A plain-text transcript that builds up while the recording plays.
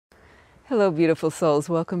Hello, beautiful souls.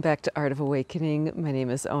 Welcome back to Art of Awakening. My name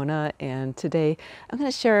is Ona, and today I'm going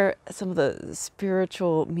to share some of the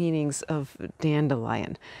spiritual meanings of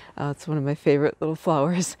dandelion. It's one of my favorite little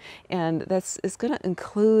flowers, and it's going to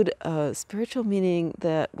include a spiritual meaning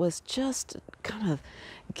that was just kind of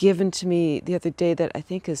given to me the other day that I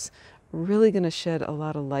think is really going to shed a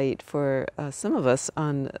lot of light for some of us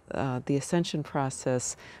on the ascension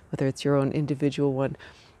process, whether it's your own individual one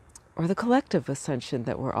or the collective ascension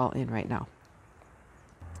that we're all in right now.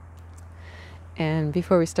 And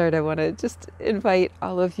before we start, I want to just invite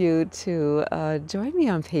all of you to join me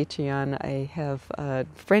on Patreon. I have a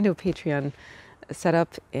brand new Patreon set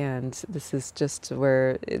up, and this is just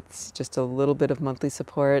where it's just a little bit of monthly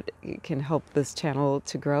support. It can help this channel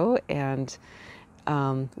to grow, and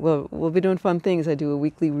we'll be doing fun things. I do a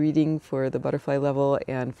weekly reading for the butterfly level,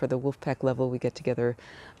 and for the wolf pack level, we get together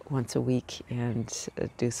once a week and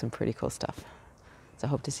do some pretty cool stuff. So I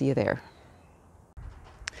hope to see you there.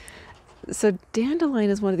 So dandelion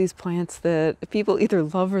is one of these plants that people either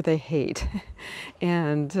love or they hate.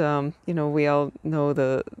 And you know, we all know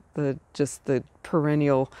the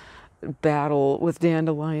perennial battle with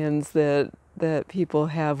dandelions that people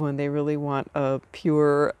have when they really want a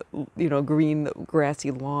pure, green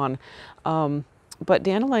grassy lawn. But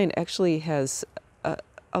dandelion actually has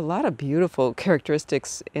a lot of beautiful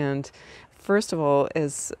characteristics. And first of all,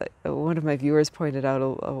 as one of my viewers pointed out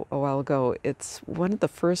a while ago, it's one of the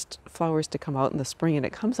first flowers to come out in the spring, and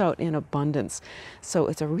it comes out in abundance. So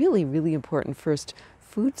it's a really, really important first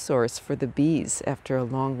food source for the bees after a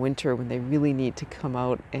long winter when they really need to come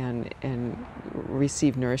out and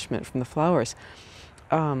receive nourishment from the flowers.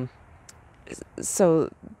 So,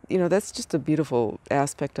 that's just a beautiful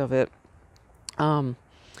aspect of it.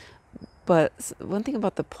 But one thing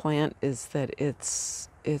about the plant is that it's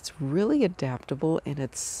really adaptable, and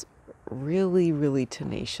it's really, really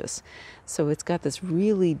tenacious. So it's got this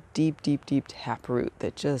really deep, deep, deep taproot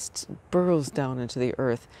that just burrows down into the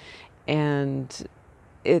earth. And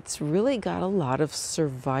it's really got a lot of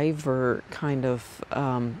survivor kind of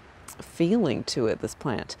feeling to it, this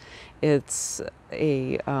plant. It's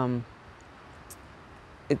it's one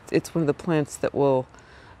of the plants that will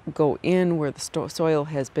go in where the soil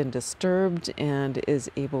has been disturbed and is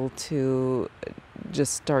able to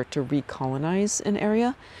just start to recolonize an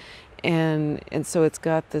area. And so it's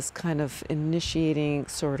got this kind of initiating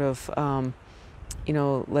sort of,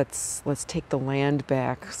 let's take the land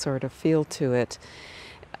back sort of feel to it.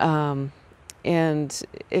 And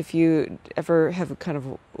if you ever have kind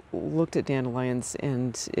of looked at dandelions,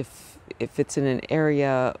 and if it's in an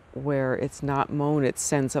area where it's not mown, it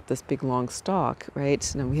sends up this big long stalk,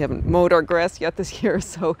 right? Now we haven't mowed our grass yet this year,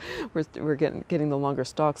 so we're getting the longer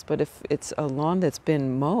stalks. But if it's a lawn that's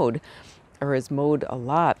been mowed or is mowed a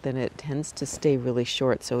lot, then it tends to stay really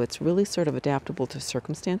short. So it's really sort of adaptable to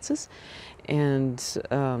circumstances, and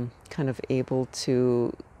kind of able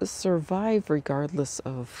to survive regardless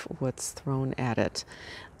of what's thrown at it.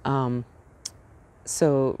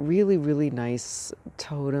 So really, really nice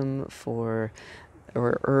totem or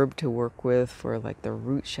herb to work with for like the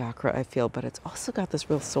root chakra, I feel. But it's also got this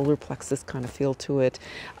real solar plexus kind of feel to it.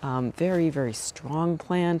 Very, very strong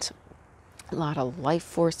plant, a lot of life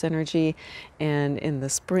force energy. And in the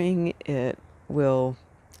spring, it will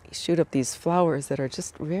shoot up these flowers that are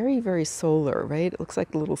just very, very solar, right? It looks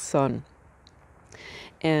like a little sun.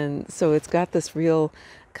 And so it's got this real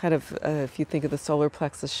kind of, if you think of the solar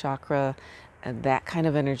plexus chakra, and that kind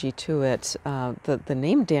of energy to it. The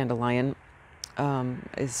name dandelion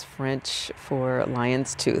is French for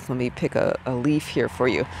lion's tooth. Let me pick a leaf here for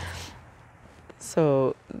you.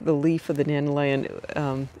 So the leaf of the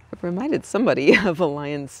dandelion reminded somebody of a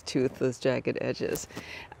lion's tooth, those jagged edges.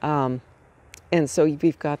 And so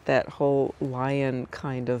we've got that whole lion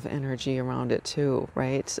kind of energy around it too,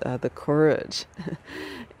 right? The courage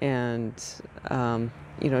and,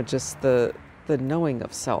 just the knowing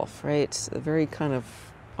of self, right? Very kind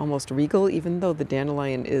of almost regal, even though the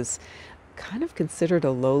dandelion is kind of considered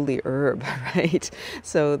a lowly herb, right?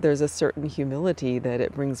 So there's a certain humility that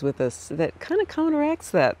it brings with us that kind of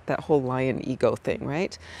counteracts that whole lion ego thing,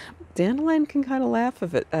 right? Dandelion can kind of laugh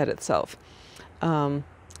at itself.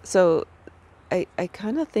 So I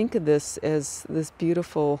kind of think of this as this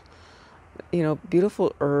beautiful,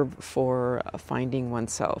 beautiful herb for finding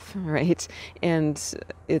oneself, right? And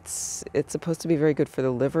it's supposed to be very good for the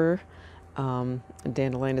liver.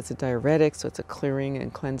 Dandelion is a diuretic, so it's a clearing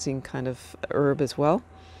and cleansing kind of herb as well.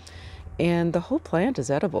 And the whole plant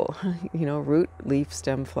is edible, you know, root, leaf,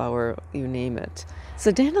 stem, flower, you name it.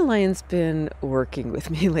 So dandelion's been working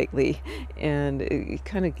with me lately, and it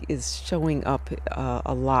kind of is showing up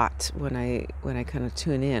a lot when I kind of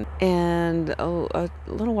tune in. And a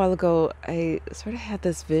little while ago, I sort of had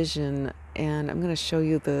this vision, and I'm going to show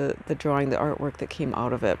you the drawing, the artwork that came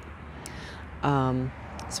out of it. So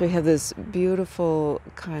we have this beautiful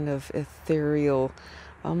kind of ethereal,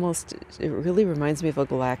 almost, it really reminds me of a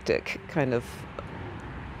galactic kind of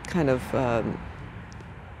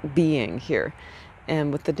being here,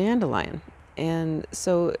 and with the dandelion. And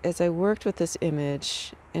so as I worked with this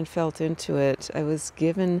image and felt into it, I was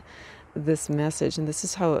given this message, and this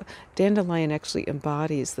is how dandelion actually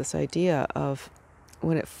embodies this idea of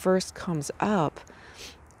when it first comes up,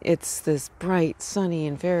 it's this bright, sunny,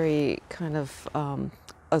 and very kind of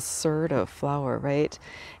assertive flower, right?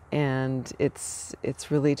 And it's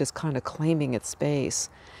really just kind of claiming its space.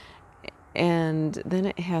 And then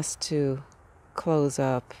it has to close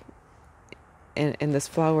up, and this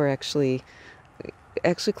flower actually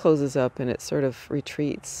closes up, and it sort of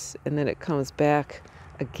retreats, and then it comes back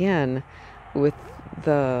again with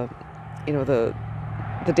the, you know, the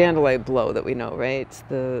dandelion blow that we know, right?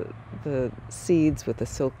 The seeds with the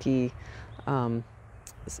silky,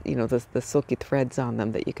 you know, the silky threads on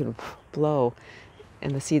them that you can blow,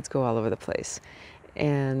 and the seeds go all over the place.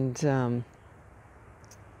 And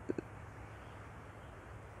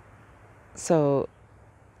so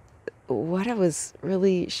what I was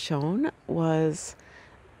really shown was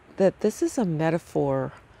that this is a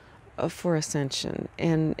metaphor for ascension,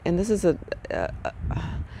 and this is a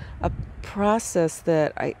process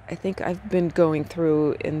that I think I've been going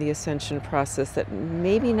through in the ascension process that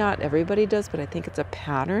maybe not everybody does, but I think it's a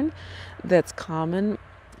pattern that's common,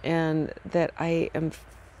 and that I am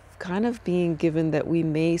kind of being given that we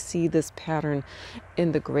may see this pattern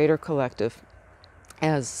in the greater collective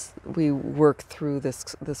as we work through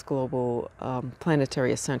this global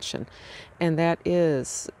planetary ascension. And that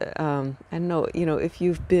is, I know, you know, if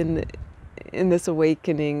you've been in this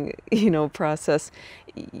awakening, you know, process,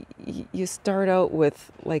 you start out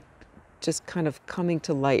with like just kind of coming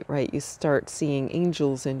to light, right? You start seeing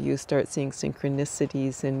angels, and you start seeing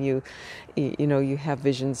synchronicities, and you know, you have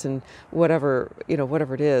visions, and whatever, you know,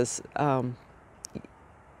 whatever it is,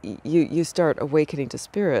 you start awakening to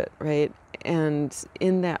spirit, right? And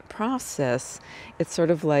in that process, it's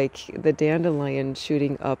sort of like the dandelion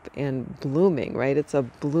shooting up and blooming, right? It's a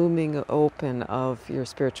blooming open of your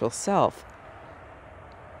spiritual self.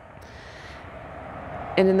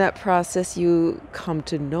 And in that process, you come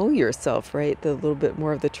to know yourself, right? The little bit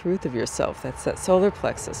more of the truth of yourself. That's that solar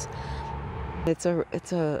plexus. It's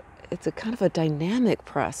a kind of a dynamic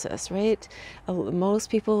process, right? Most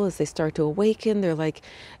people, as they start to awaken, they're like,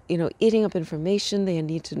 you know, eating up information. They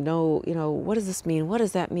need to know, you know, what does this mean? What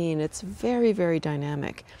does that mean? It's very, very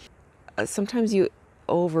dynamic. Sometimes you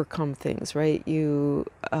overcome things, right? You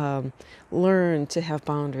learn to have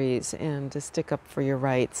boundaries and to stick up for your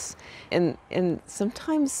rights. And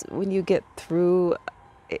sometimes when you get through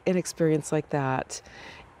an experience like that,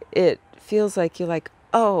 it feels like you're like,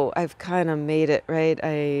 oh, I've kind of made it, right?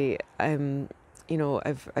 I'm, you know,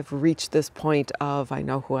 I've reached this point of I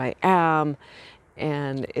know who I am,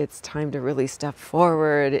 and it's time to really step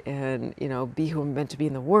forward and, you know, be who I'm meant to be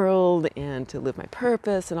in the world, and to live my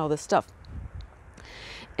purpose and all this stuff.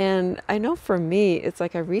 And I know for me, it's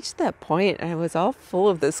like I reached that point and I was all full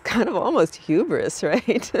of this kind of almost hubris,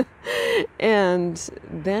 right? And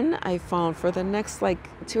then I found for the next like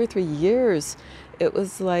 2 or 3 years, it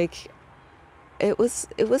was like, it was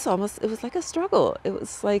like a struggle. It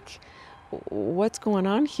was like, what's going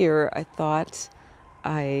on here? I thought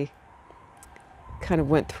I kind of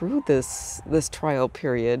went through this trial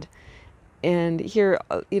period. And here,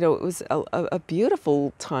 you know, it was a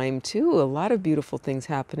beautiful time too, a lot of beautiful things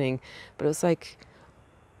happening, but it was like,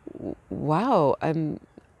 wow, I'm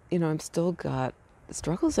still got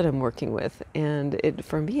struggles that I'm working with. And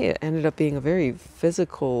for me, it ended up being a very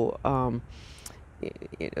physical,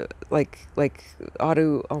 you know, like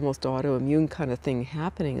almost autoimmune kind of thing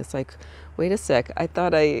happening. It's like, wait a sec, I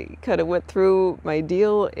thought I kind of went through my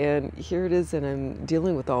deal, and here it is, and I'm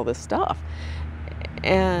dealing with all this stuff.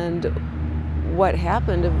 And what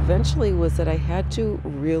happened eventually was that I had to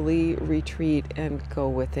really retreat and go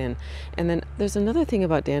within. And then there's another thing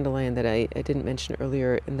about dandelion that I didn't mention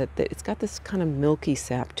earlier, and that it's got this kind of milky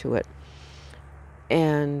sap to it.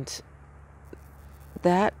 And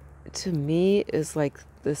that to me is like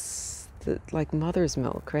this, like mother's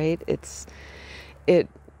milk, right? It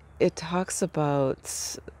talks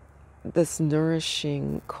about this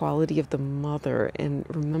nourishing quality of the mother. And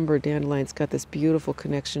remember, Dandelion's got this beautiful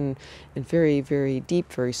connection and very, very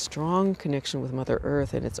deep, very strong connection with Mother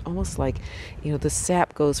Earth. And it's almost like, the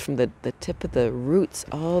sap goes from the tip of the roots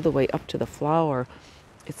all the way up to the flower.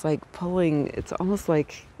 It's like pulling, it's almost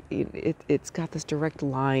like it's got this direct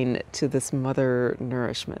line to this mother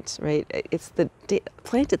nourishment, right? It's the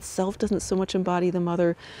plant itself doesn't so much embody the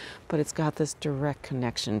mother, but it's got this direct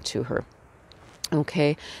connection to her.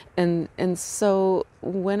 Okay, and so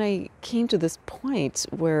when I came to this point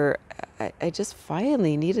where I just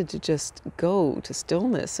finally needed to just go to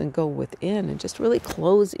stillness and go within and just really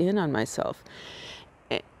close in on myself.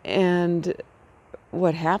 And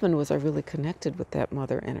what happened was I really connected with that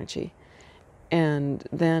mother energy. And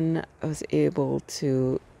then I was able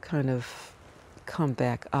to kind of come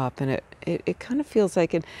back up, and it kind of feels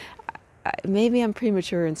like maybe I'm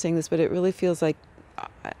premature in saying this, but it really feels like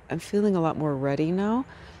I'm feeling a lot more ready now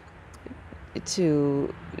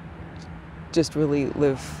to just really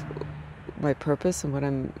live my purpose and what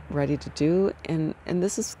I'm ready to do. And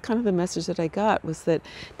this is kind of the message that I got, was that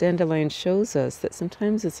Dandelion shows us that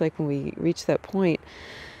sometimes it's like when we reach that point,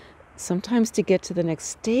 sometimes to get to the next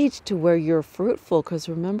stage to where you're fruitful, because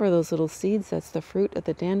remember those little seeds, that's the fruit of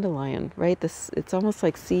the dandelion, right? It's almost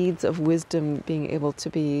like seeds of wisdom being able to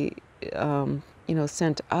be,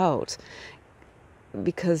 sent out,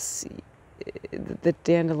 because the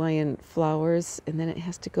dandelion flowers and then it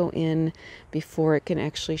has to go in before it can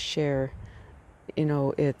actually share,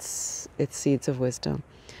 its seeds of wisdom.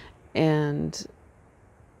 And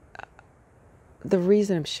the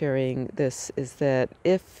reason I'm sharing this is that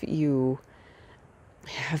if you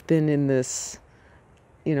have been in this,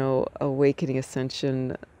 awakening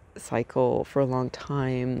ascension cycle for a long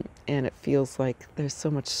time, and it feels like there's so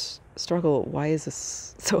much struggle, why is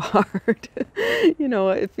this so hard?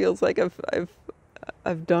 It feels like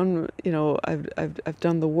I've done, I've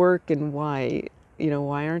done the work, and why?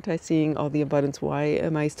 Why aren't I seeing all the abundance? Why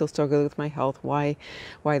am I still struggling with my health? Why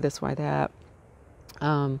this, why that?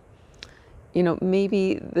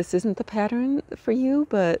 Maybe this isn't the pattern for you,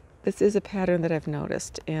 but this is a pattern that I've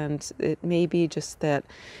noticed. And it may be just that,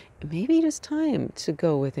 maybe just time to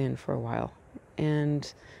go within for a while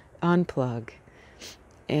and unplug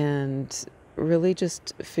and really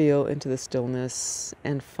just feel into the stillness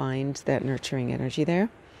and find that nurturing energy there.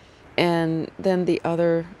 And then the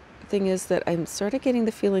other thing is that I'm sort of getting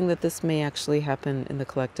the feeling that this may actually happen in the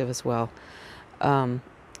collective as well. And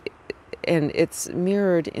it's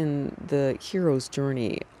mirrored in the hero's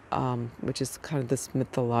journey, which is kind of this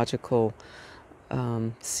mythological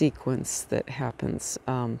sequence that happens,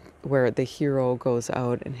 where the hero goes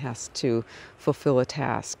out and has to fulfill a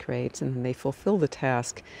task, right? And then they fulfill the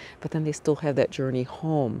task, but then they still have that journey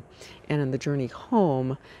home. And in the journey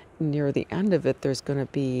home, near the end of it, there's going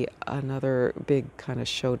to be another big kind of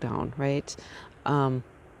showdown, right? And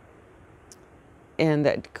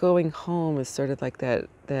that going home is sort of like that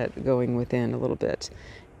going within a little bit.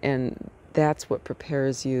 And that's what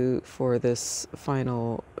prepares you for this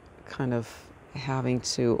final kind of having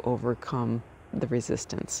to overcome the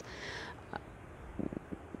resistance.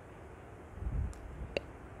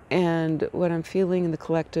 And what I'm feeling in the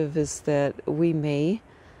collective is that we may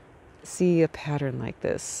see a pattern like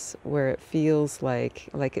this, where it feels like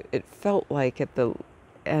it felt like at the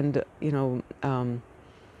end,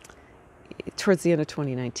 towards the end of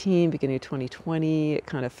 2019, beginning of 2020, it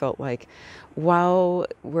kind of felt like, wow,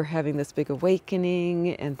 we're having this big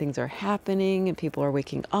awakening and things are happening and people are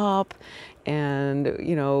waking up and,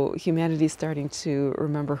 humanity's starting to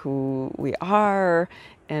remember who we are,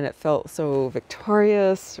 and it felt so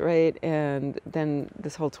victorious, right? And then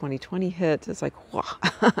this whole 2020 hit, it's like, wow.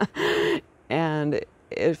 And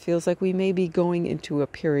it feels like we may be going into a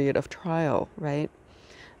period of trial, right?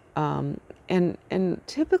 And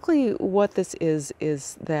typically what this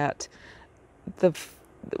is that the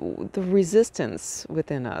resistance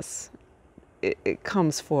within us, it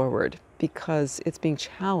comes forward because it's being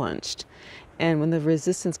challenged. And when the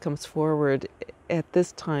resistance comes forward at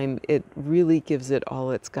this time, it really gives it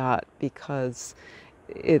all it's got, because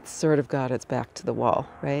it's sort of got its back to the wall,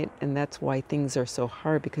 right? And that's why things are so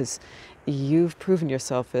hard, because you've proven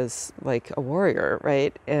yourself as like a warrior,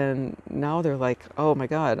 right? And now they're like, oh my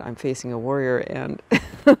God, I'm facing a warrior, and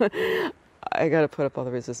I got to put up all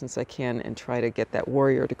the resistance I can and try to get that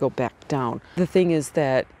warrior to go back down. The thing is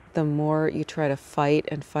that the more you try to fight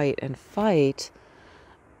and fight and fight,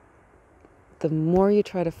 the more you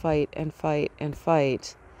try to fight and fight and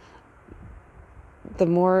fight, the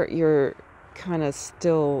more you're kind of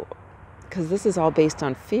still, because this is all based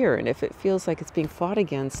on fear, and if it feels like it's being fought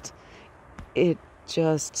against, it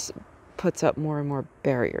just puts up more and more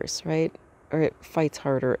barriers, right? Or it fights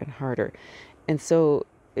harder and harder. And so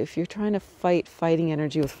if you're trying to fight fighting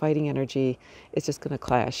energy with fighting energy, it's just going to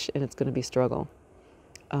clash and it's going to be struggle.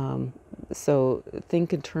 So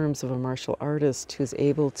think in terms of a martial artist who's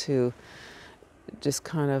able to just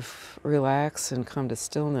kind of relax and come to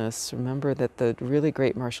stillness. Remember that the really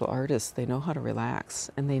great martial artists, they know how to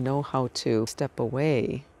relax and they know how to step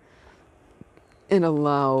away and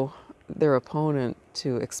allow their opponent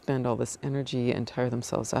to expend all this energy and tire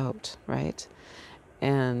themselves out, right?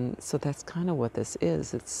 And so that's kind of what this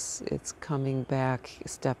is. It's coming back,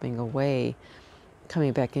 stepping away,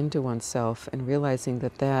 coming back into oneself and realizing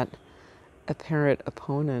that that apparent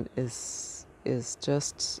opponent is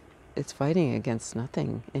just, it's fighting against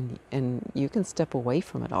nothing, and you can step away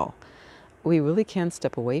from it all. We really can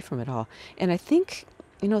step away from it all. And I think,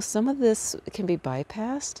 you know, some of this can be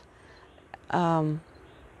bypassed.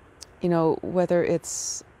 You know, whether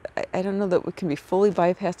it's, I don't know that it can be fully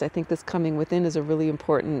bypassed. I think this coming within is a really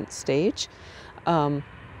important stage.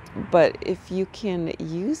 But if you can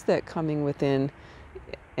use that coming within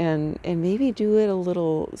and maybe do it a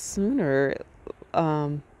little sooner,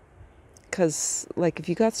 because like if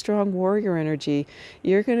you got strong warrior energy,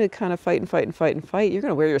 you're going to kind of fight and fight and fight and fight. You're going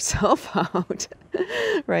to wear yourself out,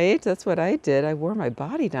 right? That's what I did. I wore my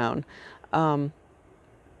body down.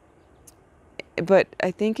 But I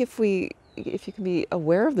think if you can be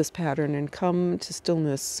aware of this pattern and come to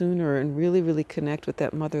stillness sooner and really, really connect with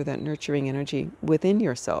that mother, that nurturing energy within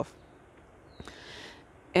yourself,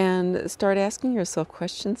 and start asking yourself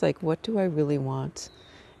questions like, what do I really want?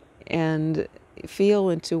 And feel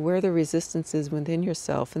into where the resistance is within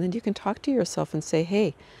yourself. And then you can talk to yourself and say,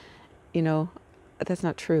 hey, you know, that's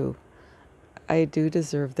not true. I do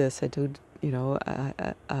deserve this. I do, you know,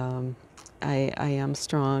 I am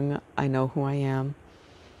strong. I know who I am.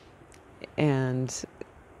 And,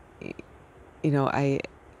 you know, I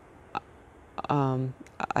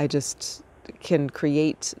just can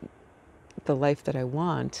create the life that I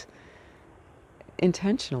want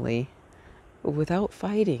intentionally without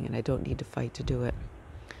fighting, and I don't need to fight to do it.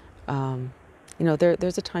 You know,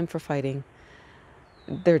 there's a time for fighting.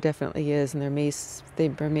 There definitely is, and there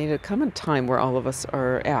may come a time where all of us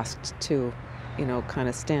are asked to, you know, kind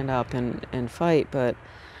of stand up and fight, but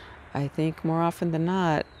I think more often than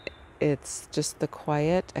not, it's just the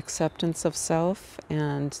quiet acceptance of self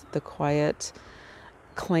and the quiet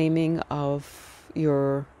claiming of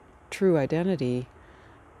your true identity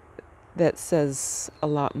that says a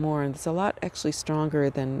lot more, and it's a lot actually stronger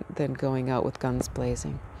than going out with guns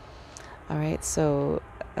blazing. All right, so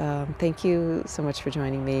thank you so much for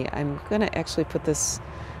joining me. I'm going to actually put this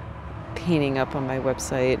painting up on my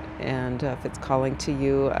website, and if it's calling to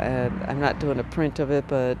you, I'm not doing a print of it,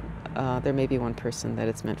 but there may be one person that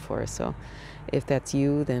it's meant for. So if that's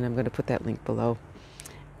you, then I'm going to put that link below.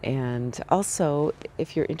 And also,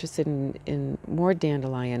 if you're interested in more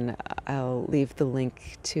dandelion, I'll leave the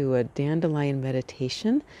link to a dandelion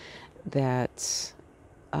meditation that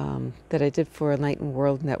I did for Enlightened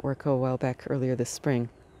World Network a while back earlier this spring.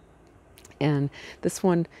 And this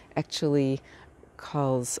one actually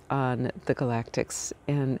calls on the galactics,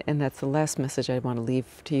 and that's the last message I want to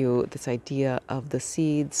leave to you, this idea of the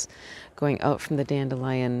seeds going out from the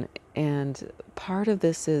dandelion. And part of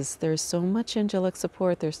this is there's so much angelic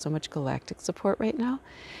support, there's so much galactic support right now,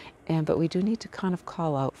 but we do need to kind of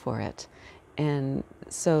call out for it. And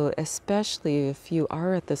so especially if you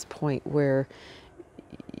are at this point where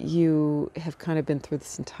you have kind of been through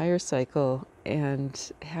this entire cycle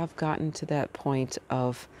and have gotten to that point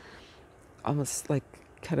of almost like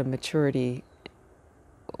kind of maturity,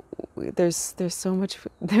 there's so much,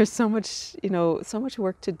 you know, so much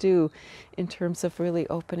work to do in terms of really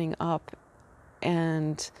opening up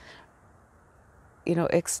and, you know,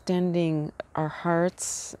 extending our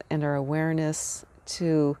hearts and our awareness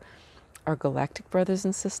to our galactic brothers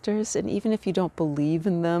and sisters. And even if you don't believe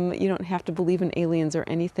in them, you don't have to believe in aliens or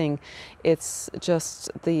anything. It's just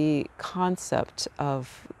the concept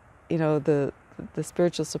of, you know, the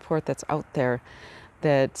spiritual support that's out there,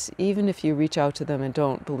 that even if you reach out to them and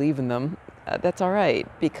don't believe in them, that's all right,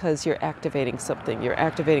 because you're activating something. You're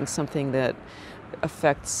activating something that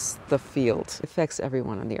affects the field, affects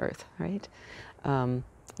everyone on the earth, right?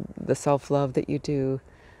 The self-love that you do,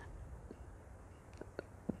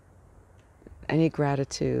 any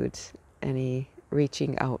gratitude, any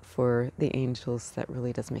reaching out for the angels, that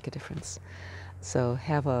really does make a difference. So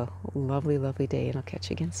have a lovely, lovely day, and I'll catch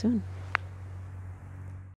you again soon.